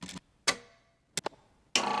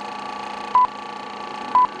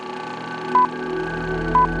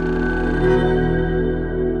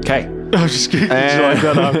I was just kidding. Did you like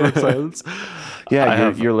that awkward silence?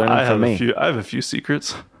 Yeah, you're learning from me. I have a few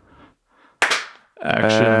secrets.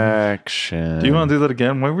 Action. Action. Do you want to do that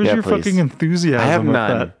again? Where was your please. fucking enthusiasm? I have with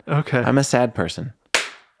none. That? Okay. I'm a sad person.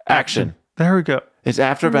 Action. There we go. It's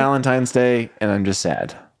after Valentine's Day, and I'm just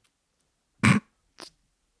sad.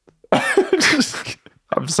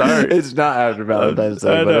 I'm sorry. It's not after Valentine's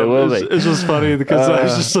Day, I but know. it will be. It's just funny because I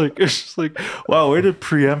was just like, wow, way to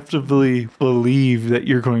preemptively believe that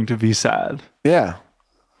you're going to be sad. Yeah.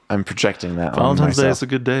 I'm projecting that on Valentine's Day myself. is a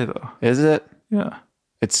good day, though. Is it? Yeah.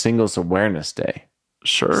 It's Singles Awareness Day.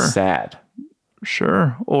 Sure. Sad.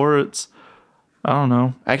 Sure. Or it's, I don't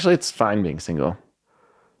know. Actually, it's fine being single.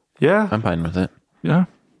 Yeah. I'm fine with it. Yeah.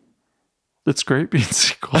 It's great being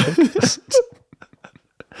single.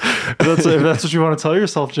 If that's what you want to tell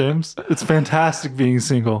yourself, James. It's fantastic being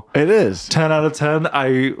single. It is. 10 out of 10.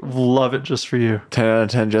 I love it just for you. 10 out of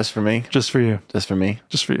 10 just for me? Just for you. Just for me?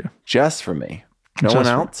 Just for you. Just for me. No Just one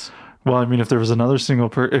for- else? Well, I mean, if there was another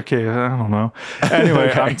single okay, I don't know. Anyway,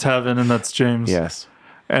 Okay. I'm Tevin, and that's James. Yes.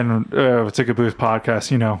 And Ticket Booth Podcast,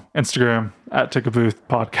 Instagram at Ticket Booth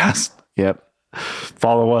Podcast. Yep.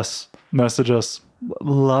 Follow us, message us,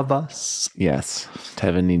 love us. Yes.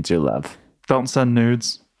 Tevin needs your love. Don't send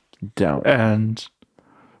nudes. Don't. And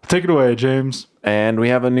take it away, James. And we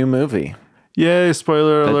have a new movie. Yay,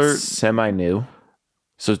 spoiler That's alert. semi-new.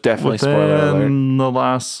 So it's definitely spoiler alert. Within the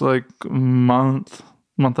last month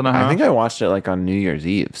and a half. I think I watched it like on New Year's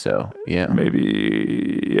Eve. So yeah.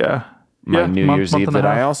 Maybe, yeah. My Yeah, New Year's Eve and a that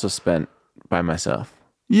I half. also spent by myself.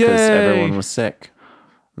 Yay. Because everyone was sick.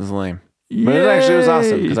 It was lame. But it actually was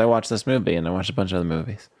awesome because I watched this movie and I watched a bunch of other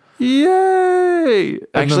movies. Yay. And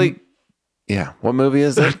Actually, yeah. What movie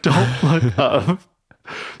is then, it? don't look up. Don't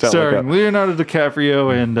look Starring up. Leonardo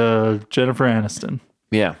DiCaprio and Jennifer Aniston.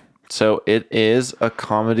 Yeah. So it is a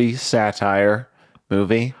comedy satire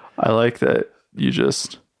movie. I like that you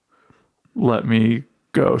just let me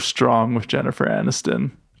go strong with Jennifer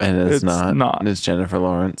Aniston. And it's, It's not. not. It's Jennifer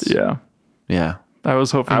Lawrence. Yeah. Yeah. I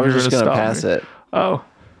was hoping I you was were just going going to to pass it. Oh.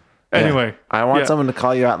 Yeah. Anyway. I want yeah. someone to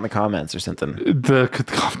call you out in the comments or something. The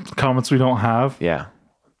comments we don't have. Yeah.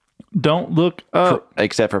 Don't look up.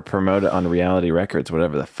 Except for promote it on Reality Records,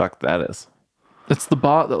 whatever the fuck that is. It's the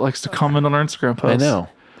bot that likes to comment on our Instagram posts. I know.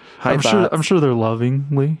 Hi, I'm sure they're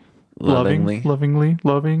loving,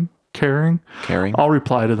 caring. Caring. I'll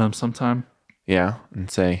reply to them sometime. Yeah. And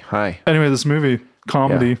say hi. Anyway, this movie,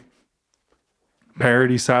 comedy,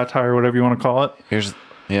 parody, satire, whatever you want to call it,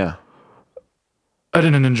 Yeah. I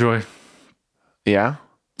didn't enjoy. Yeah.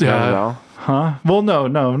 Yeah. Not at all. Huh? Well, no,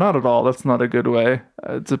 not at all. That's not a good way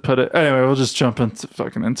to put it. Anyway, we'll just jump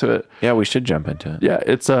into it. Yeah, we should jump into it. Yeah,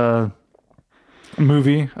 it's a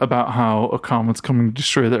movie about how a comet's coming to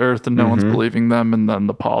destroy the Earth and no one's believing them, and then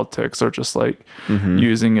the politics are just like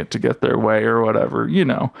using it to get their way or whatever.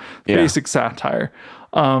 Basic satire.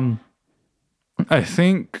 I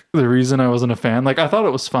think the reason I wasn't a fan, I thought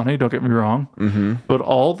it was funny, don't get me wrong, but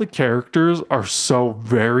all the characters are so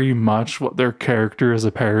very much what their character is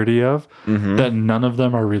a parody of that none of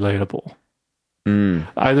them are relatable.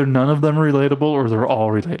 Either none of them are relatable or they're all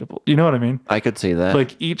relatable. You know what I mean? I could see that.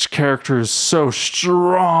 Like each character is so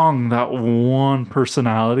strong, that one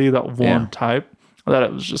personality, that one type, that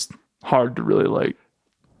it was just hard to really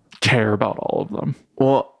care about all of them.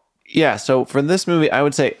 Well, yeah, so for this movie, I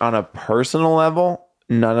would say on a personal level,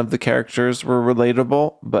 none of the characters were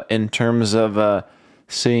relatable. But in terms of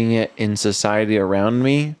seeing it in society around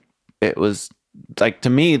me, it was to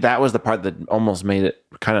me, that was the part that almost made it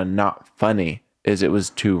kind of not funny, is it was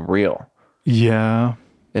too real. Yeah.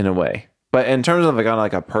 In a way. But in terms of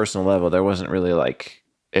on a personal level, there wasn't really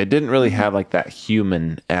it didn't really have that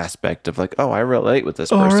human aspect of I relate with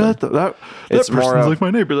this person. That It's person's more of- like my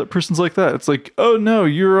neighbor. That person's like that. It's like, oh no,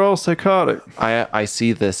 you're all psychotic. I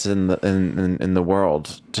see this in the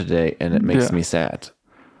world today, and it makes Yeah. me sad.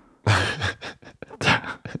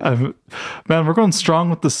 Man, we're going strong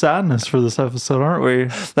with the sadness for this episode, aren't we?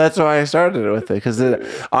 That's why I started with it, because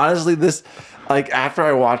honestly, this after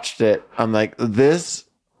I watched it, I'm like, this.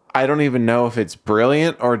 I don't even know if it's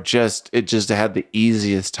brilliant or it just had the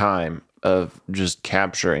easiest time of just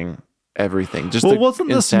capturing everything. Just Wasn't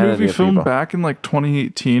this movie filmed back in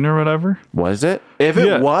 2018 or whatever? Was it? If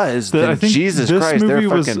Yeah. it was, then I think Jesus this Christ, movie they're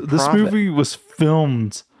was fucking this profit. movie was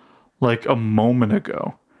filmed a moment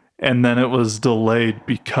ago, and then it was delayed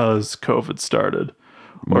because COVID started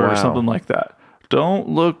or Wow. something like that. Don't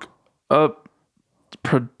look up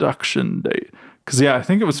production date. Because, I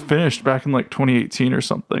think it was finished back in 2018 or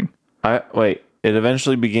something. It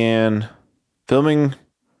eventually began. Filming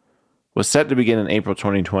was set to begin in April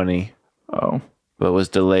 2020, Oh. but was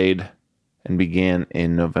delayed and began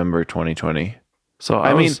in November 2020. So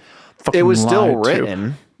I mean, it was still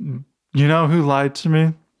written. You know who lied to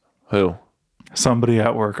me? Who? Somebody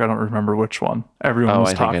at work. I don't remember which one. Everyone was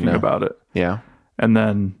I think I talking know. about it. Yeah. And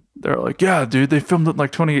then they're like, yeah, dude, they filmed it in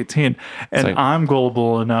like 2018. And like- I'm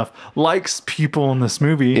gullible enough, likes people in this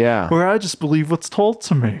movie, Yeah. where I just believe what's told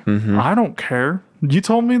to me. I don't care. You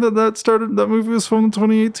told me that that movie was filmed in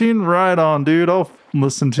 2018? Right on, dude. I'll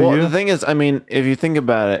listen to Well, you. the thing is, I mean, if you think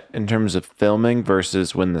about it in terms of filming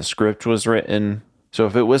versus when the script was written, so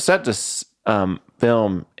if it was set to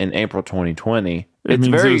film in April 2020, it it's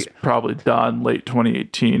means very. it was probably done late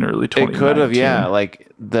 2018, early 2019. It could have, yeah, like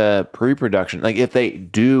the pre-production. Like if they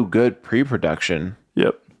do good pre-production,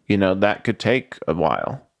 Yep, you know, that could take a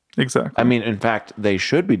while. exactly. I mean, in fact, they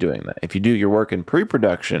should be doing that. If you do your work in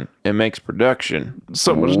pre-production, it makes production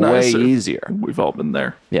So much way nicer. easier. We've all been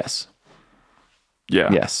there. Yes.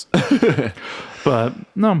 Yeah. Yes. But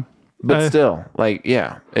no. But still, like,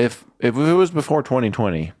 yeah, if it was before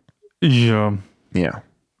 2020, Yeah, yeah.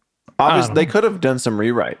 Obviously, they could have done some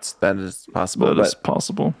rewrites. That is possible. that is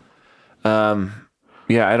possible.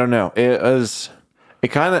 Yeah, I don't know. It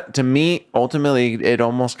kind of, to me, ultimately, it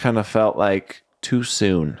almost kind of felt like too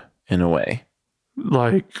soon in a way.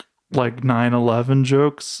 Like 9/11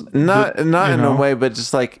 jokes. Not you in know? a way, but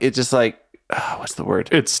just like, what's the word?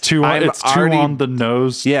 It's too I'm it's too already- on the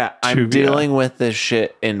nose. Yeah, I'm dealing with this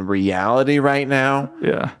shit in reality right now.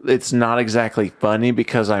 Yeah. It's not exactly funny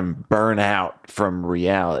because I'm burnt out from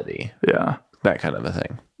reality. Yeah. That kind of a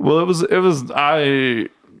thing. Well, it was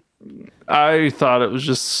I thought it was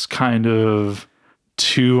just kind of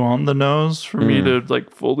too on the nose for me to like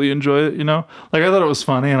fully enjoy it, you know? Like I thought it was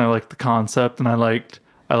funny and I liked the concept and I liked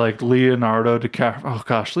Leonardo DiCaprio. Oh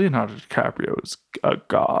gosh, Leonardo DiCaprio is a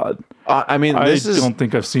god. I mean, I this is don't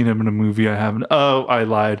think I've seen him in a movie. I haven't. Oh, I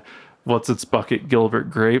lied. What's its bucket? Gilbert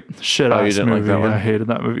Grape. Shit you ass didn't like movie. that one? I hated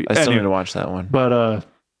that movie. I still Anyway, need to watch that one. but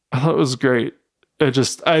I thought it was great. I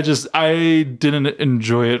didn't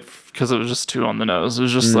enjoy it because it was just too on the nose. It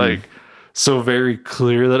was just like so very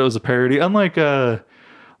clear that it was a parody. Unlike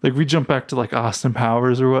like we jump back to like Austin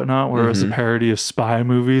Powers or whatnot, where it was a parody of spy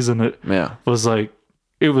movies, and it Yeah. was like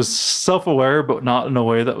it was self-aware, but not in a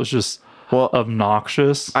way that was just Well,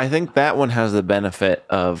 obnoxious. I think that one has the benefit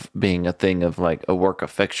of being a thing of like a work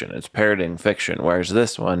of fiction. It's parodying fiction, whereas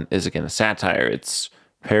this one is again a satire. It's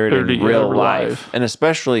parodying Parody, real real life. life. And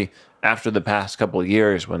especially after the past couple of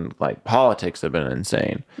years when like politics have been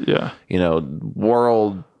insane. Yeah. You know,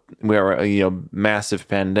 world where massive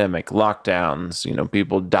pandemic, lockdowns,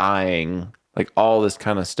 people dying, like all this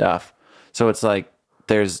kind of stuff. So it's like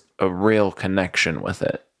there's a real connection with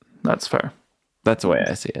it. That's fair. That's the way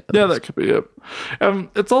I see it. Yeah, that could be it.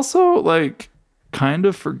 It's also like kind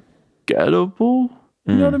of forgettable.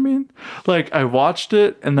 You know what I mean? Like I watched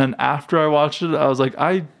it, and then after I watched it, I was like,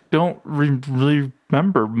 I don't really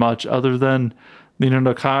remember much other than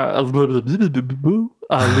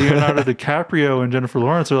Leonardo DiCaprio and Jennifer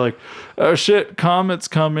Lawrence are like, oh shit, comet's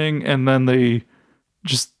coming, and then they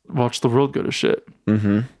just watch the world go to shit.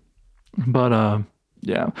 But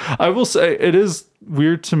yeah, I will say it is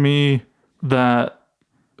weird to me that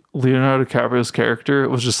Leonardo DiCaprio's character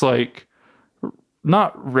was just like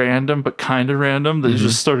not random, but kind of random. That he's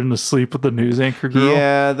just starting to sleep with the news anchor girl.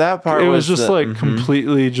 Yeah, that part It was just the- like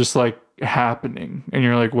completely just like happening, and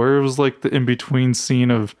you're like, where was like the in between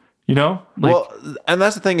scene of like well, and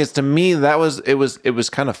that's the thing is to me that it was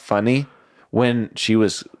kind of funny when she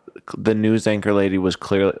was the news anchor lady was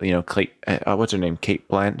clearly what's her name, Kate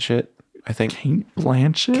Blanchett, I think. Kate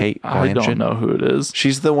Blanchett. Kate I Blanchett? don't know who it is.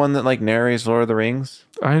 She's the one that like narrates Lord of the Rings.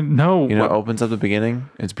 I know. Opens up the beginning.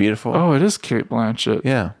 It's beautiful. Oh, it is Kate Blanchett.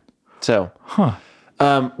 Yeah. So,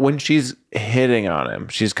 when she's hitting on him,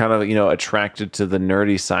 she's kind of, attracted to the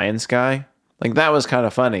nerdy science guy. Like that was kind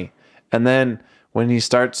of funny. And then when he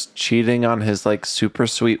starts cheating on his like super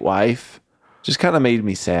sweet wife, just kind of made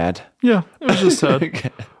me sad. Yeah, it was just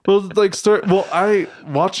sad. I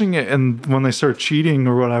watching it, and when they start cheating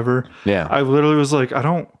or whatever, Yeah. I literally was like,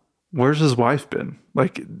 where's his wife been?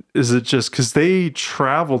 Like, is it just because they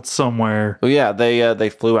traveled somewhere? Well, yeah, they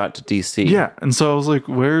flew out to DC. Yeah, and so I was like,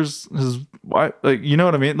 where's his wife? Like, you know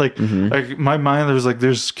what I mean? Like, like my mind,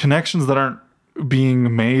 there's connections that aren't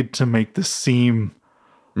being made to make this seem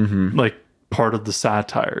like part of the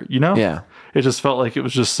satire. Yeah. It just felt like it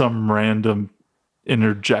was just some random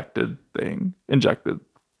injected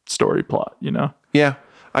story plot, Yeah,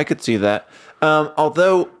 I could see that.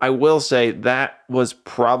 Although I will say that was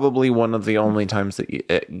probably one of the only times that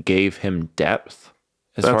it gave him depth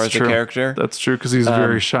as far as true. the character. That's true, because he's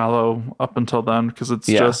very shallow up until then, because it's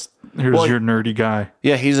just, here's Well, your nerdy guy.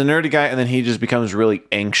 Yeah, he's a nerdy guy, and then he just becomes really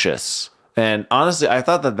anxious And honestly, I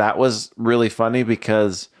thought that was really funny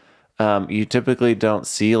because you typically don't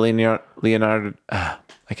see Leonardo.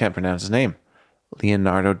 I can't pronounce his name.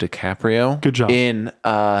 Leonardo DiCaprio. Good job. In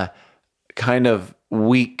kind of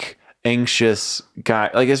weak, anxious guy.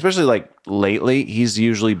 Like, especially like lately, he's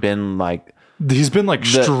usually been like He's been like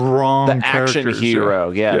strong the action characters,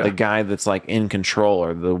 hero. Yeah, the guy that's like in control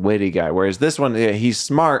or the witty guy. Whereas this one, yeah, he's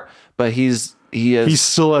smart, but he's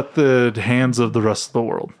still at the hands of the rest of the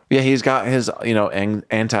world. Yeah, he's got his,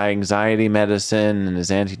 anti-anxiety medicine and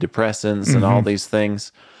his antidepressants and all these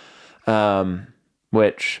things.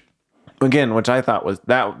 Which I thought was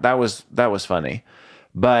that was funny.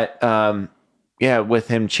 But yeah, with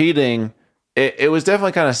him cheating, it was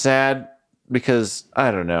definitely kind of sad because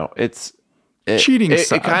I don't know. Cheating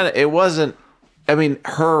it wasn't, I mean,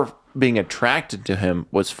 her being attracted to him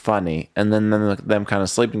was funny, and then them kind of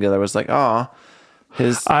sleeping together was like, oh,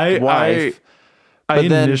 his wife. I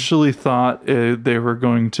initially thought they were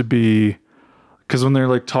going to be, because when they're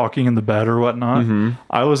like talking in the bed or whatnot,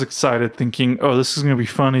 I was excited thinking, oh, this is going to be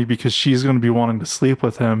funny because she's going to be wanting to sleep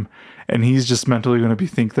with him, and he's just mentally going to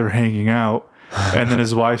think they're hanging out. And then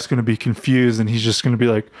his wife's going to be confused, and he's just going to be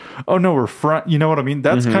like, oh no, we're front. You know what I mean?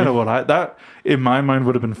 That's kind of what that in my mind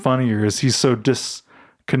would have been funnier, is he's so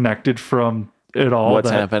disconnected from it all. What's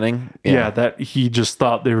happening? Yeah, that he just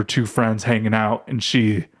thought they were two friends hanging out, and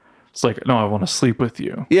she's like, no, I want to sleep with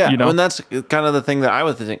you. Yeah, you know? And that's kind of the thing that I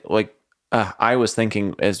was thinking, I was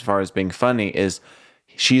thinking as far as being funny is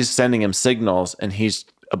she's sending him signals and he's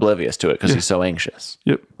oblivious to it because he's so anxious.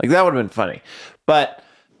 Yep. Like, that would have been funny. But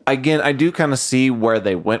again, I do kind of see where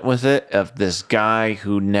they went with it, of this guy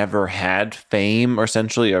who never had fame or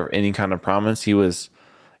essentially or any kind of promise. He was,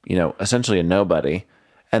 essentially a nobody.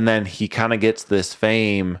 And then he kind of gets this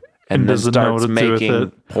fame and then starts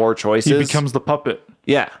making poor choices. He becomes the puppet.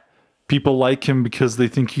 Yeah. People like him because they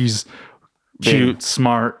think he's cute,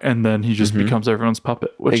 smart, and then he just becomes everyone's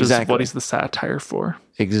puppet, which is what he's the satire for.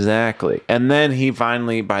 Exactly. And then he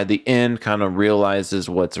finally, by the end, kind of realizes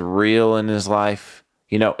what's real in his life.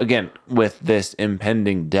 Again, with this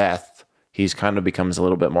impending death, he's kind of becomes a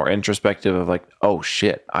little bit more introspective of like, oh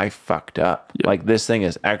shit, I fucked up. Yep. Like, this thing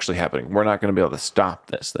is actually happening. We're not going to be able to stop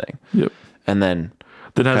this thing. Yep. And then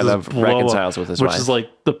kind of reconciles with his wife. Which is like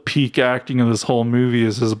the peak acting of this whole movie,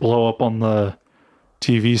 is his blow up on the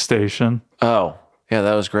TV station. Oh, yeah,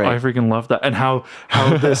 that was great. I freaking love that. And how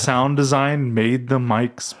the sound design made the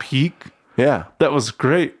mics peak. Yeah. That was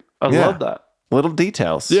great. I love that. Little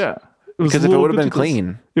details. Yeah. Because if it would have been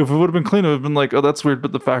clean. If it would have been clean, it would have been like, oh, that's weird.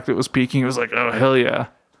 But the fact that it was peaking, it was like, oh, hell yeah.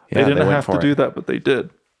 They didn't have to do that, but they did.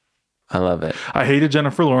 I love it. I hated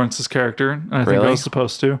Jennifer Lawrence's character, and I think I was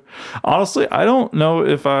supposed to. Honestly, I don't know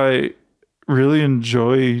if I really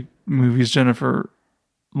enjoy movies Jennifer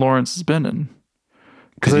Lawrence has been in.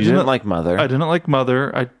 Because I didn't like Mother. I didn't like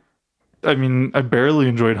Mother. I mean, I barely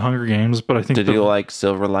enjoyed Hunger Games, but I think... Did you like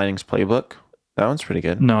Silver Linings Playbook? That one's pretty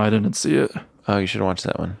good. No, I didn't see it. Oh, you should watch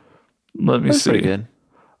that one. Let me see. Pretty good.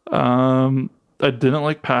 I didn't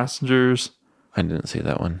like Passengers. I didn't see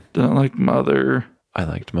that one. Didn't like Mother. I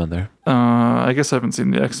liked Mother. I guess I haven't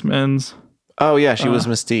seen the X-Men's. Oh yeah, she was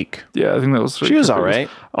Mystique. Yeah, I think that was. She was all right.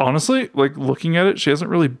 Honestly, like looking at it, she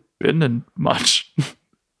hasn't really been in much.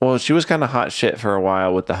 Well, she was kind of hot shit for a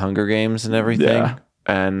while with the Hunger Games and everything. Yeah.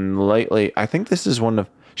 And lately, I think this is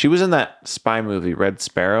she was in that spy movie, Red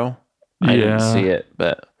Sparrow. I didn't see it,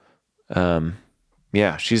 but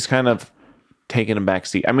yeah, she's kind of taking a back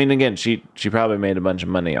seat. I mean, again, she probably made a bunch of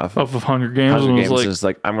money off of Hunger Games. Hunger Games is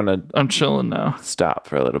like, I'm chilling now. Stop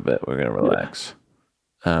for a little bit. We're gonna relax.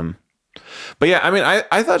 Yeah. But yeah, I mean,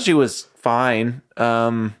 I thought she was fine.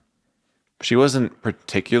 She wasn't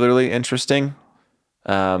particularly interesting.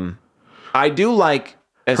 I do like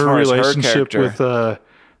as her far relationship as her with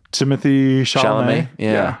Timothy Chalamet.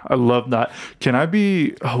 Yeah, I love that. Can I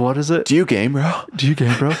be? What is it? Do you game, bro?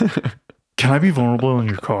 Can I be vulnerable in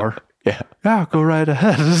your car? Yeah, go right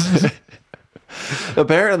ahead.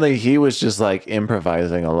 Apparently, he was just like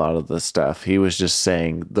improvising a lot of the stuff. He was just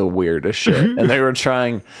saying the weirdest shit, and they were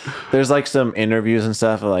trying. There's like some interviews and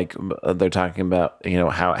stuff, like they're talking about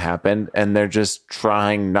how it happened, and they're just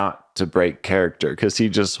trying not to break character because he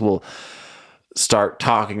just will start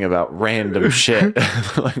talking about random shit.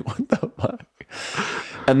 Like, what the fuck?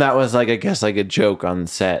 And that was like, I guess, like a joke on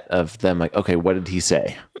set of them. Like, okay, what did he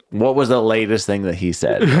say? What was the latest thing that he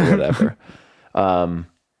said or whatever?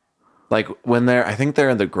 Like when I think they're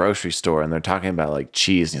in the grocery store and they're talking about like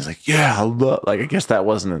cheese, and he's like, yeah, I guess that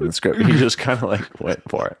wasn't in the script. He just kind of like went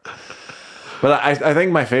for it. But I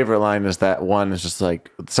think my favorite line is that one is just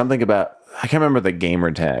like something about, I can't remember the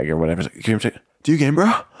gamer tag or whatever. It's like, do you game,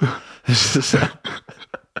 bro?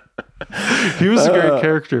 He was a great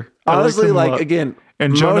character. I liked Honestly, him a like, lot. again,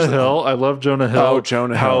 And Jonah Hill, I love Jonah Hill. Oh,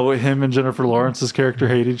 Jonah How him and Jennifer Lawrence's character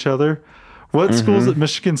hate each other. What school is it?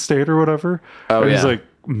 Michigan State or whatever? Oh, and he's yeah. like,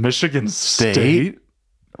 Michigan State?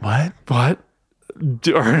 What? What? And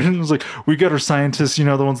it was like, we got our scientists, you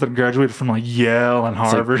know, the ones that graduated from like Yale and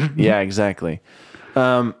Harvard. Yeah, exactly.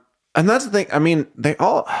 And that's the thing. I mean, they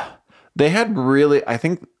had really, I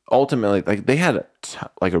think ultimately, like they had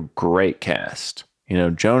like a great cast. You know,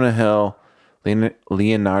 Jonah Hill,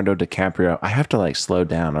 Leonardo DiCaprio. I have to like slow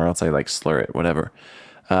down or else I like slur it, whatever.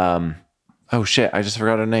 Oh shit, I just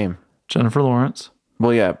forgot her name. Jennifer Lawrence.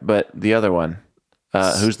 Well, yeah, but the other one,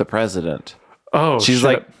 who's the president? Oh, She's shit.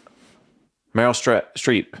 like Meryl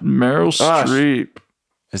Streep. Meryl Streep.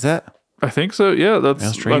 Is that? I think so. Yeah, that's.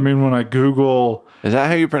 Streep? I mean, when I Google, Is that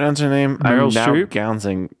how you pronounce her name? Meryl I'm now Streep?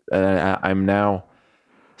 gouncing. I'm now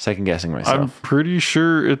second guessing myself. I'm pretty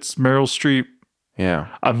sure it's Meryl Streep. Yeah.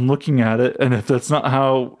 I'm looking at it, and if that's not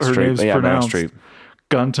how her name's Meryl pronounced, Streep.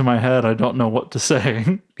 gun to my head, I don't know what to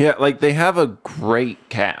say. Yeah, like they have a great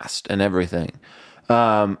cast and everything.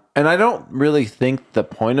 And I don't really think the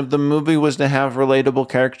point of the movie was to have relatable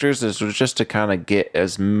characters. This was just to kind of get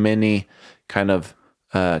as many kind of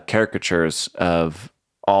caricatures of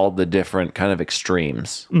all the different kind of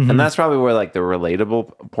extremes. And that's probably where like the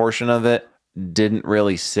relatable portion of it didn't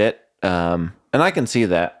really sit. And I can see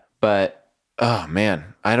that, but oh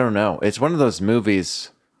man, I don't know. It's one of those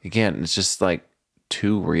movies, again, it's just like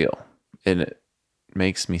too real and it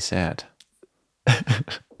makes me sad.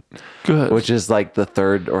 Good. Which is like the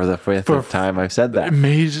third or the fifth time I've said that. It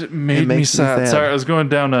made me makes me sad. sad. Sorry, I was going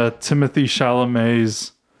down to Timothy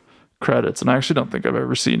Chalamet's credits, and I actually don't think I've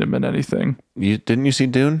ever seen him in anything. Didn't you see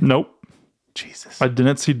Dune? Nope. Jesus. I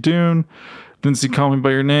didn't see Dune. Didn't see Call Me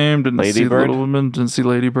by Your Name. Didn't Lady see Bird? Little Women. Didn't see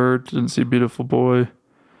Lady Bird. Didn't see Beautiful Boy.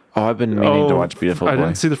 Oh, I've been meaning to watch Beautiful Boy. I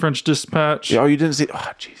didn't see The French Dispatch. Oh, you didn't see?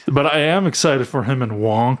 Oh, Jesus. But I am excited for him in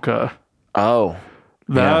Wonka. Oh,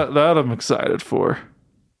 That I'm excited for.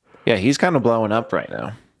 yeah. He's kind of blowing up right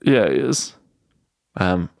now. Yeah, he is.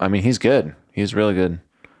 I mean, he's good. He's really good.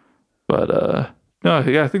 But no,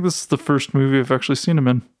 yeah, I think this is the first movie I've actually seen him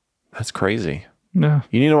in. That's crazy. Yeah.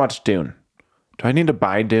 You need to watch Dune. Do I need to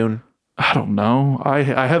buy Dune? I don't know. I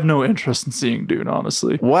have no interest in seeing Dune,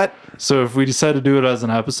 honestly. What? So if we decide to do it as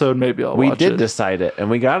an episode, maybe I'll We watch did it. decide it, and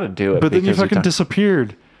we got to do it. But then you because we fucking talked-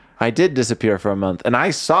 disappeared. I did disappear for a month, and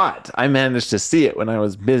I saw it. I managed to see it when I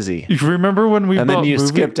was busy. You remember when we And bought then you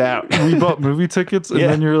skipped out. we bought movie tickets, and Yeah.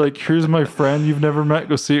 then you're like, "Here's my friend you've never met.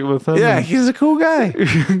 Go see it with him." Yeah, And he's a cool guy.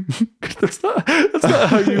 that's not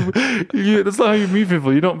how that's not how you meet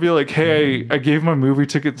people. You don't be like, "Hey, I gave my movie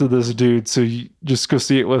ticket to this dude, so you just go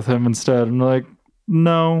see it with him instead." I'm like,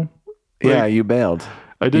 "No." Yeah, you bailed.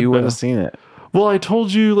 I did You would bail. have seen it. Well, I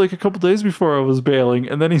told you like a couple days before I was bailing,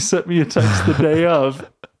 and then he sent me a text the day of,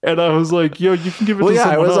 and I was like, "Yo, you can give it Well, to yeah,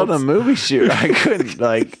 I someone was else." on a movie shoot. I couldn't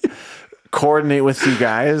like coordinate with you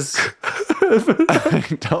guys. I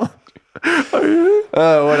don't.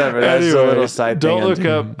 Oh, whatever. That's a little side thing. don't look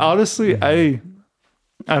up. Honestly,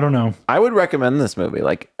 I don't know. I would recommend this movie.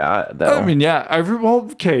 Like, I mean, yeah.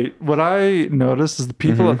 Okay. What I noticed is the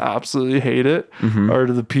people Mm-hmm. that absolutely hate it are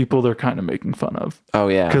the people they're kind of making fun of. oh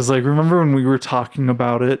yeah, Because, like, remember when we were talking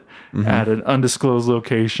about it at an undisclosed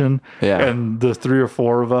location? Yeah. And the 3 or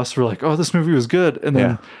 4 of us were like, "Oh, this movie was good." And then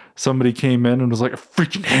Yeah. somebody came in and was like, "I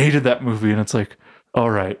freaking hated that movie." And it's like, all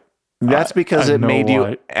right. that's because I it know made why.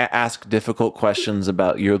 you ask difficult questions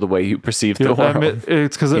about the way you perceive the Yeah, world.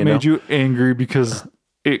 it's because it you made know? you angry because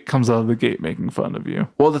it comes out of the gate making fun of you.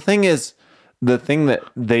 Well, the thing that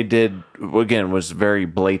they did again was very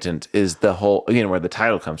blatant. Is the whole again where the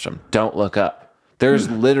title comes from? Don't look up. There's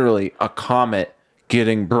literally a comet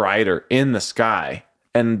getting brighter in the sky,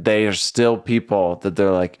 and there's still people that they're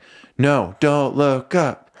like, "No, don't look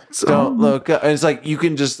up. Don't look up." And it's like you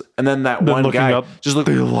can just, and then that one looking guy up, just look.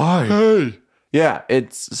 they lie. Hey. Yeah,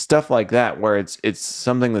 it's stuff like that where it's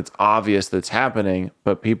something that's obvious that's happening,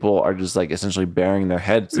 but people are just like essentially burying their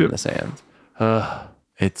heads in the sand.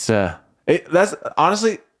 That's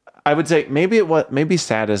honestly, I would say maybe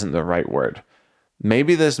sad isn't the right word.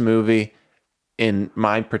 Maybe this movie, in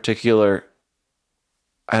my particular,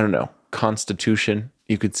 I don't know, constitution,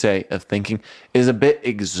 you could say, of thinking, is a bit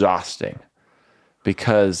exhausting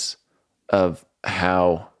because of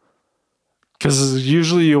how Because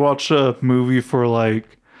usually you watch a movie for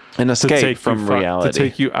like an to escape take from you fu- reality. to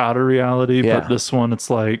take you out of reality. Yeah. But this one, it's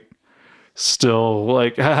like still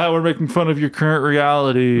like, haha, we're making fun of your current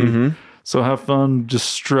reality. Mm-hmm. So have fun just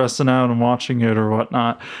stressing out and watching it or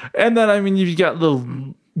whatnot. And then, I mean, you've got a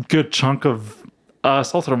little good chunk of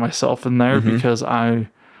us. I'll throw myself in there Mm-hmm. because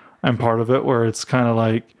I'm part of it, where it's kind of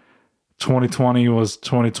like 2020 was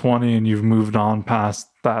 2020 and you've moved on past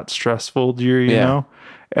that stressful year, you Yeah. know?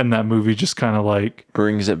 And that movie just kind of like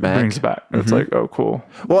Brings it back. brings it back. It's like, oh, cool.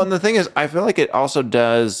 Well, and the thing is, I feel like it also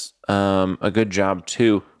does a good job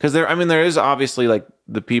too, because there is obviously like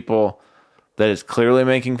the people that it's clearly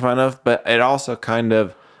making fun of, but it also kind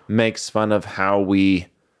of makes fun of how we,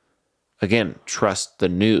 again, trust the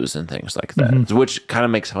news and things like that, which kind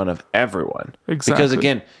of makes fun of everyone. Exactly. Because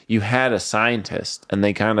again, you had a scientist, and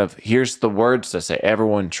they kind of, here's the words to say,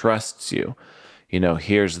 everyone trusts you. You know,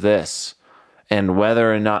 here's this, and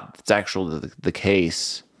whether or not it's actually the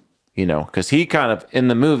case. You know, because he kind of, in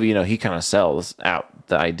the movie, you know, he kind of sells out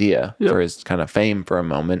the idea for his kind of fame for a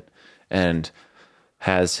moment, and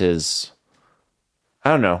has his, I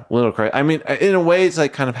don't know, little crazy. I mean, in a way, it's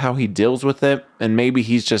like kind of how he deals with it, and maybe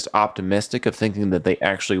he's just optimistic of thinking that they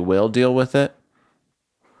actually will deal with it.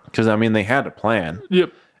 Because, I mean, they had a plan,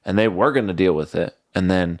 Yep. and they were going to deal with it, and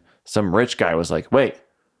then some rich guy was like, wait,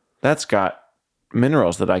 that's got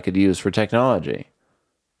minerals that I could use for technology.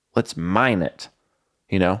 Let's mine it,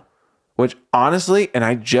 you know? Which honestly, and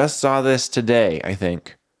I just saw this today, I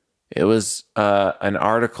think. It was an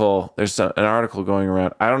article. There's an article going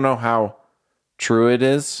around. I don't know how true it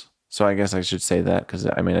is. So I guess I should say that because,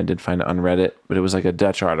 I mean, I did find it on Reddit, but it was like a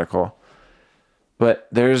Dutch article. But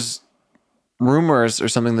there's rumors or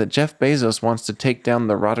something that Jeff Bezos wants to take down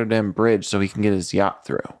the Rotterdam Bridge so he can get his yacht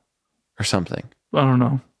through or something. I don't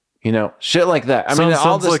know. You know, shit like that. I mean, all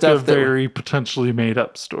Sounds the like stuff a that... very potentially made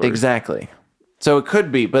up story. Exactly. So it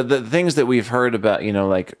could be, but the things that we've heard about, you know,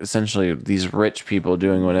 like essentially these rich people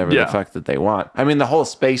doing whatever the fuck that they want. I mean, the whole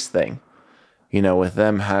space thing, you know, with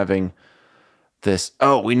them having this,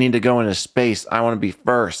 oh, we need to go into space. I want to be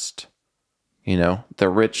first. You know, the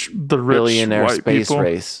rich billionaire white space people.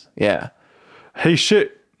 race. Yeah. Hey,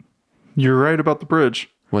 shit. You're right about the bridge.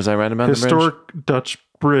 Was I right about the bridge? Historic Dutch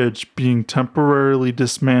bridge being temporarily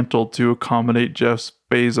dismantled to accommodate Jeff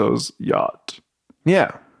Bezos' yacht.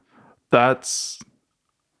 Yeah. That's...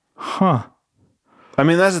 Huh. I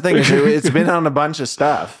mean, that's the thing. It's been on a bunch of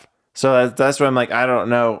stuff. So that's why I'm like, I don't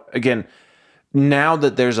know. Again, now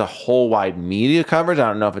that there's a whole wide media coverage, I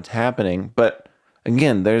don't know if it's happening. But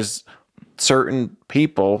again, there's certain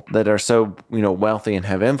people that are so, you know, wealthy and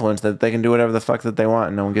have influence that they can do whatever the fuck that they want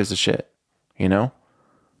and no one gives a shit. You know?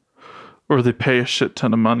 Or they pay a shit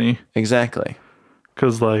ton of money. Exactly.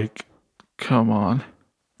 Because, like, come on.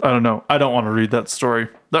 I don't know. I don't want to read that story.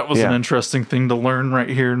 That was an interesting thing to learn right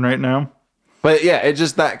here and right now. But yeah, it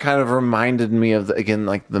just, that kind of reminded me of, again,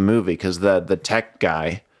 like the movie, because the tech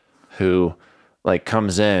guy who, like,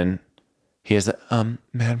 comes in, he is,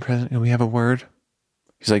 Madam President, can we have a word?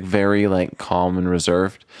 He's, like, very, like, calm and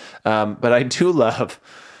reserved. But I do love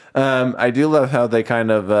how they kind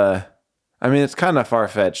of, I mean, it's kind of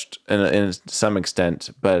far-fetched in some extent,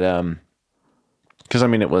 but, because, I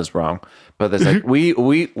mean, it was wrong. But it's like,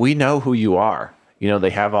 we know who you are. You know,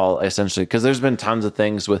 they have all essentially, because there's been tons of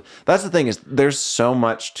things with, that's the thing is there's so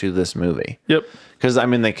much to this movie. Yep. Because, I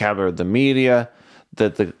mean, they covered the media,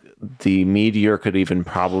 that the meteor could even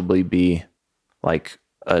probably be like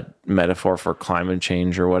a metaphor for climate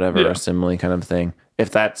change or whatever, a simile kind of thing.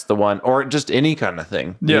 If that's the one, or just any kind of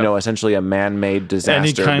thing, you know, essentially a man-made disaster.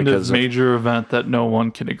 Any kind of major event that no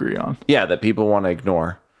one can agree on. Yeah, that people want to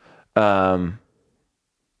ignore. What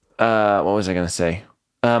was I going to say?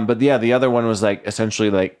 But yeah, the other one was like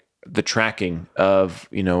essentially like the tracking of,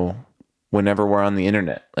 you know, whenever we're on the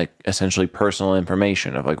internet, like essentially personal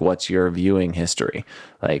information of like what's your viewing history,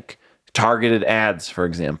 like targeted ads, for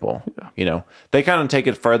example. You know, they kind of take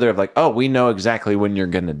it further of like, oh, we know exactly when you're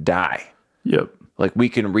going to die. Yep. Like we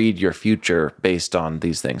can read your future based on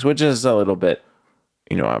these things, which is a little bit,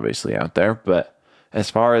 you know, obviously out there. But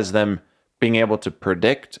as far as them being able to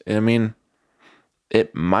predict, I mean,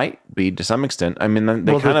 it might be to some extent. I mean,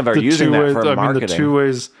 they kind of are using that for marketing. I mean, the two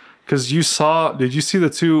ways, because did you see the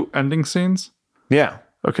two ending scenes? Yeah.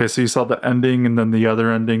 Okay, so you saw the ending and then the other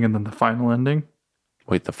ending and then the final ending?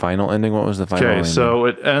 Wait, the final ending? What was the final ending? Okay, so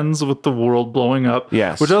it ends with the world blowing up.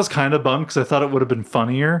 Yes. Which I was kind of bummed because I thought it would have been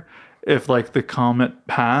funnier if like the comet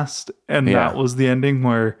passed and that was the ending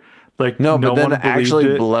where like no but then one it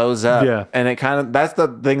actually blows up. Yeah. And it kind of, that's the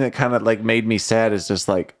thing that kind of like made me sad, is just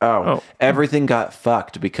like, everything got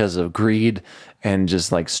fucked because of greed and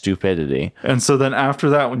just like stupidity. And so then after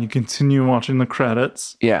that, when you continue watching the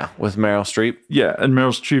credits. Yeah, with Meryl Streep. Yeah, and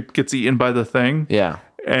Meryl Streep gets eaten by the thing. Yeah.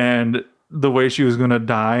 And the way she was going to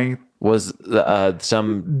die was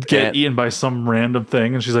eaten by some random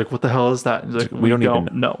thing. And she's like, what the hell is that? And he's like, we don't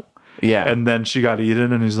even know. Yeah. And then she got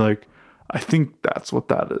eaten and he's like, I think that's what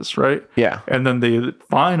that is, right? Yeah. And then the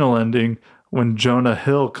final ending, when Jonah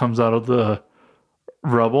Hill comes out of the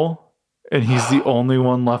rubble and he's the only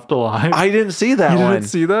one left alive. I didn't see that You one. didn't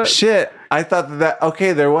see that? Shit. I thought that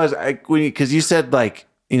okay, there was. Because you said like,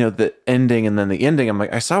 the ending and then the ending. I'm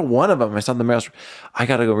like, I saw one of them. I saw the Meryl Streep. I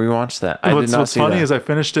got to go rewatch that. I did not What's see funny that. is I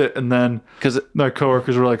finished it, and then Because my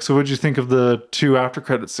coworkers were like, "So what'd you think of the 2 after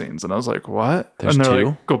credit scenes?" And I was like, "What?" There's and they're 2?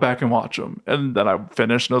 like, "Go back and watch them." And then I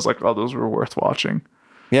finished, and I was like, "Oh, those were worth watching."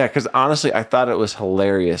 because honestly, I thought it was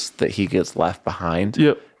hilarious that he gets left behind.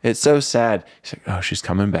 Yep. It's so sad. He's like, oh, she's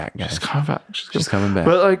coming back, guys. She's coming back. She's coming back.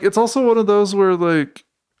 But like, it's also one of those where like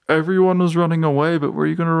everyone was running away, but where are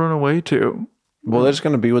you going to run away to? Well, they're just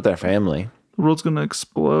going to be with their family. The world's going to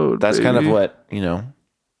explode. That's kind of baby. what,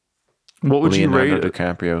 What would you rate Leonardo it?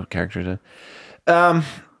 DiCaprio character did. That's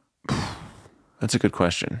a good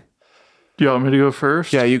question. Do you want me to go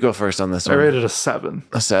first? Yeah, you go first on this I one. rated a 7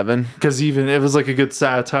 A 7? because even it was like a good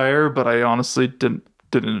satire, but I honestly didn't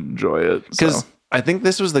enjoy it. Because So. I think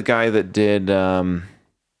this was the guy that did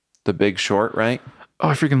The Big Short, right? Oh,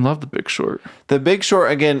 I freaking love The Big Short. The Big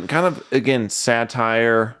Short, again,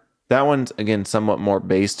 satire. That one's, again, somewhat more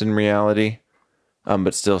based in reality,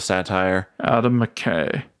 but still satire. Adam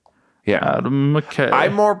McKay. Yeah. Adam McKay. I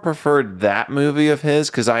more preferred that movie of his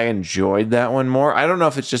because I enjoyed that one more. I don't know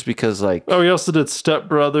if it's just because, like, Oh, he also did Step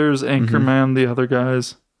Brothers, Anchorman, the other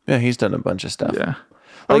guys. yeah, he's done a bunch of stuff. Yeah.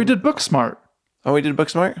 Oh, he did Booksmart. Oh, we did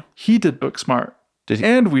Booksmart? He did Booksmart. Did he?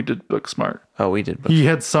 And we did Booksmart. Oh, we did Booksmart. He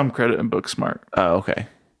had some credit in Booksmart. Oh, okay.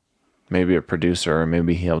 Maybe a producer, or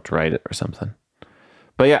maybe he helped write it or something.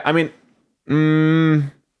 But yeah, I mean,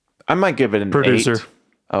 I might give it an Producer. 8.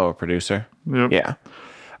 Oh, a producer. Yep. Yeah.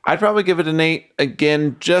 I'd probably give it an 8.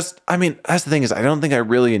 Again, that's the thing is, I don't think I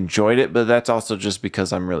really enjoyed it, but that's also just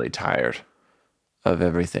because I'm really tired of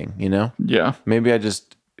everything, Yeah. Maybe I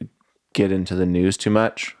just get into the news too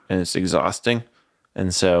much and it's exhausting.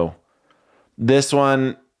 And so this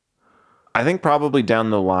one, I think probably down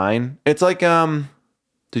the line, it's like,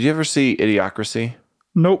 did you ever see Idiocracy?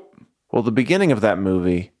 Nope. Well, the beginning of that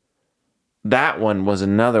movie, that one was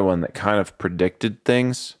another one that kind of predicted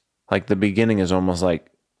things. Like the beginning is almost like,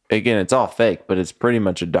 again, it's all fake, but it's pretty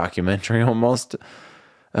much a documentary almost.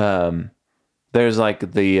 There's like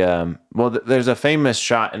there's a famous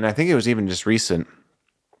shot, and I think it was even just recent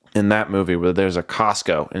in that movie where there's a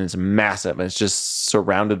Costco and it's massive and it's just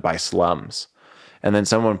surrounded by slums. And then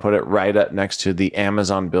someone put it right up next to the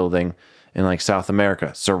Amazon building in like South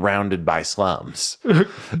America, surrounded by slums.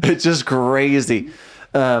 It's just crazy.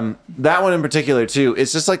 That one in particular too.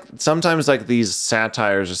 It's just like sometimes like these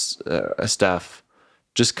satires stuff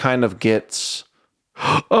just kind of gets.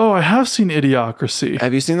 Oh, I have seen Idiocracy.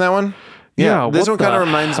 Have you seen that one? Yeah, this what one kind the of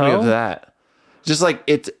reminds me of hell? that. Just like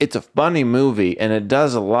it's a funny movie and it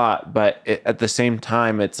does a lot, but at the same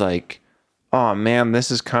time, it's like, oh man, this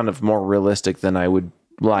is kind of more realistic than I would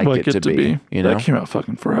like it to be. That came out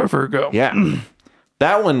fucking forever ago. Yeah.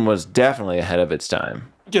 That one was definitely ahead of its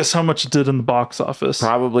time. Guess how much it did in the box office?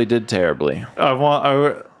 Probably did terribly.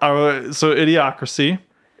 So Idiocracy,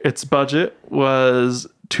 its budget was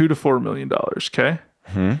 $2 to $4 million. Okay.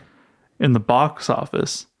 Mm-hmm. In the box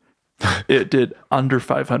office, it did under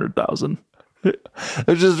 500,000.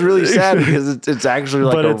 Which is really sad because it's actually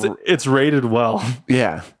like But it's rated well.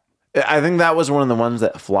 yeah. I think that was one of the ones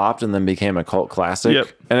that flopped and then became a cult classic. Yep.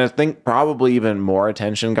 And I think probably even more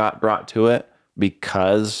attention got brought to it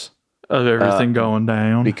because Of everything going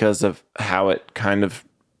down. of how it kind of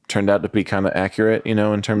turned out to be kind of accurate,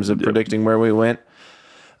 in terms of predicting where we went.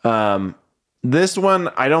 This one,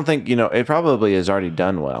 I don't think, it probably has already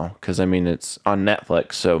done well because, it's on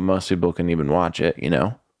Netflix, so most people can even watch it,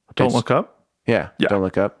 Don't Look Up. Yeah, Don't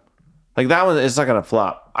Look Up. Like that one, it's not gonna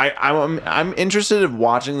flop. I'm interested in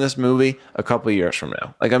watching this movie a couple of years from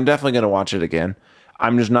now. Like I'm definitely gonna watch it again.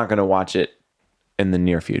 I'm just not gonna watch it in the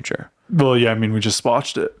near future. Well, yeah, we just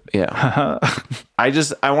watched it. Yeah.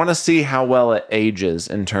 I want to see how well it ages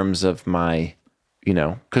in terms of my,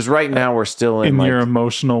 because right now we're still in like, your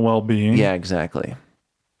emotional well-being. yeah, exactly.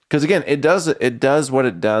 Because again, it does what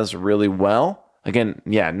it does really well. Again,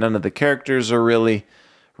 yeah, none of the characters are really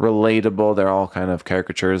relatable. They're all kind of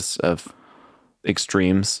caricatures of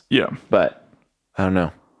extremes. Yeah. But I don't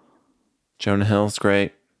know. Jonah Hill's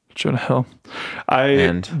great. Jonah Hill.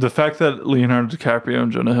 And- The fact that Leonardo DiCaprio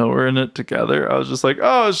and Jonah Hill were in it together, I was just like,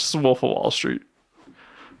 oh, it's just Wolf of Wall Street.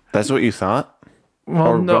 That's what you thought? Well,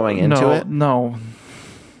 Or going into it? No.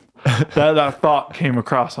 that thought came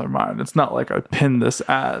across my mind. It's not like I pinned this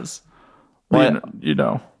as, What? It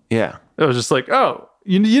Yeah. was just like, oh,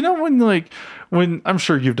 when I'm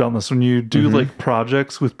sure you've done this, when you do like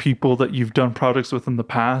projects with people that you've done projects with in the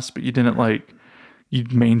past, but you didn't you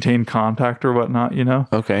maintain contact or whatnot,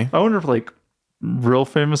 Okay. I wonder if real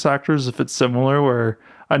famous actors, if it's similar, where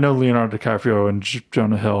I know Leonardo DiCaprio and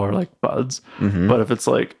Jonah Hill are like buds, but if it's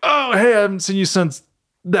like, oh, hey, I haven't seen you since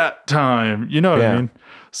that time, you know what I mean?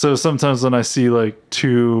 So sometimes when I see like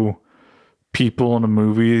two people in a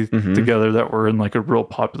movie together that were in like a real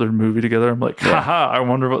popular movie together, I'm like, haha, I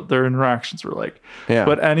wonder what their interactions were like. Yeah.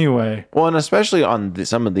 But anyway. Well, and especially on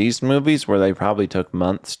some of these movies where they probably took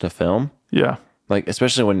months to film. Yeah. Like,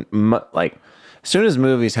 especially when, like, as soon as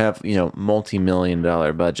movies have, you know,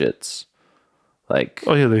 multi-million-dollar budgets, like,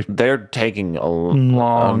 Oh, yeah, they're taking a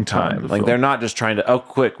long time time. to Like, film. they're not just trying to, oh,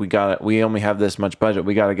 quick, we only have this much budget.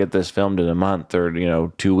 We got to get this filmed in a month or, you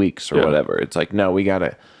know, 2 weeks or Yeah. whatever. It's like, no, we got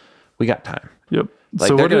time. Yep. Like,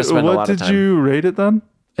 So they're what gonna did, spend a what lot of did time. you rate it then?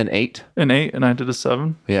 An 8? An 8, and I did a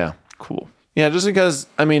 7. Yeah. Cool. Yeah, just because,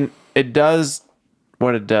 I mean, it does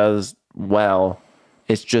what it does well.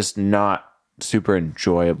 It's just not super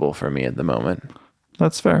enjoyable for me at the moment.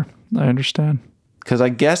 That's fair. I understand. Because I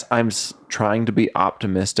guess I'm trying to be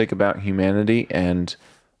optimistic about humanity, and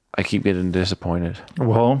I keep getting disappointed.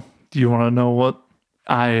 Well, do you want to know what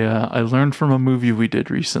I learned from a movie we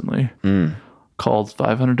did recently called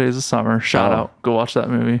 500 Days of Summer? Shout out. Go watch that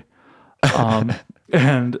movie.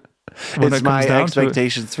 And when It's it my comes down to it,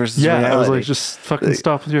 expectations versus yeah, reality. I was like, just fucking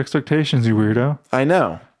stop with your expectations, you weirdo. I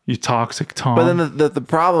know. You toxic Tom. But then the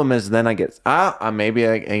problem is then I get,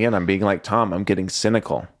 again, I'm being like Tom. I'm getting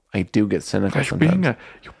cynical. I do get cynical you're sometimes.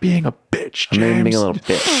 being a bitch, I'm James. being a little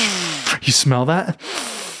bitch. You smell that?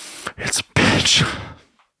 It's a bitch.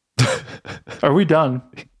 Are we done?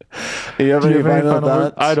 You have Do any you have any final final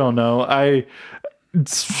words? thoughts? I don't know.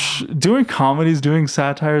 Doing comedies, doing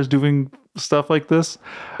satires, doing stuff like this.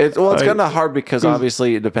 It's kind of hard because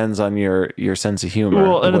obviously it depends on your sense of humor.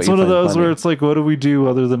 Well, and what it's you one of find those funny. where it's like, what do we do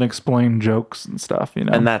other than explain jokes and stuff? You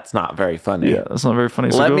know, And that's not very funny. yeah, that's not very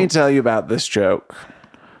funny. So Let go- me tell you about this joke.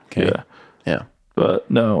 Okay. Yeah, Yeah. but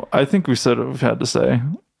no, I think we said what we've had to say.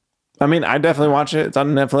 I mean, I definitely watch it. It's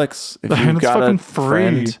on Netflix. If And you've it's got fucking a free.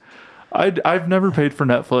 friend, I've never paid for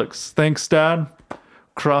Netflix. Thanks, Dad.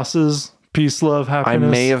 Crosses, peace, love, I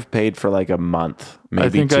happiness. may have paid for like a month, maybe I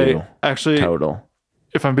think 2 I actually, total.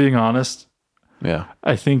 if I'm being honest, Yeah.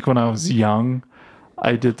 I think when I was young,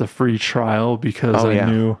 I did the free trial because I yeah.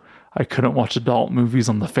 knew I couldn't watch adult movies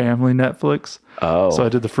on the family Netflix. Oh. So I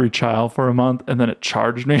did the free trial for a month and then it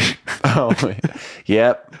charged me. Oh,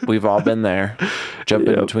 yep. We've all been there.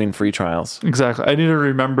 Jumping Yep. between free trials. Exactly. I need to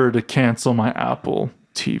remember to cancel my Apple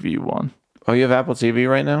TV one. Oh, you have Apple TV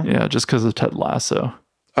right now? Yeah, just because of Ted Lasso.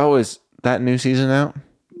 Oh, is that new season out?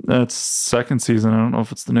 That's second season. I don't know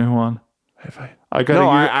if it's the new one. I got No,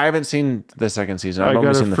 a year, I haven't seen the second season. I I've only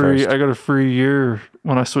got seen a the free. first. I got a free year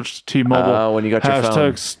when I switched to T-Mobile. Oh, when you got your phone.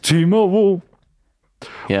 Hashtags T-Mobile.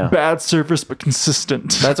 Yeah. Bad service but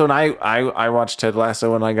consistent. That's when I watched Ted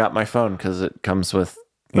Lasso when I got my phone because it comes with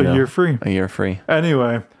A year free. A year free.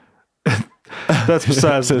 Anyway, that's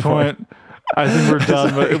besides the point. I think we're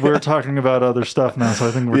done. But we're talking about other stuff now, so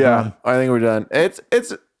I think we're done. I think we're done. It's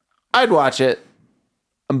I'd watch it,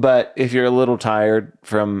 but if you're a little tired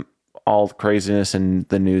from all the craziness and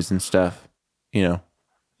the news and stuff, you know,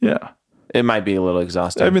 Yeah. it might be a little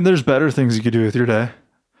exhausting. I mean, there's better things you could do with your day.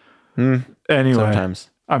 Anyway, sometimes.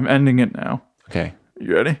 I'm ending it now. Okay.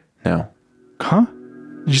 You ready? No. Huh?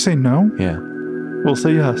 Did you say no? Yeah. We'll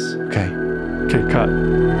say yes. Okay. Okay, cut.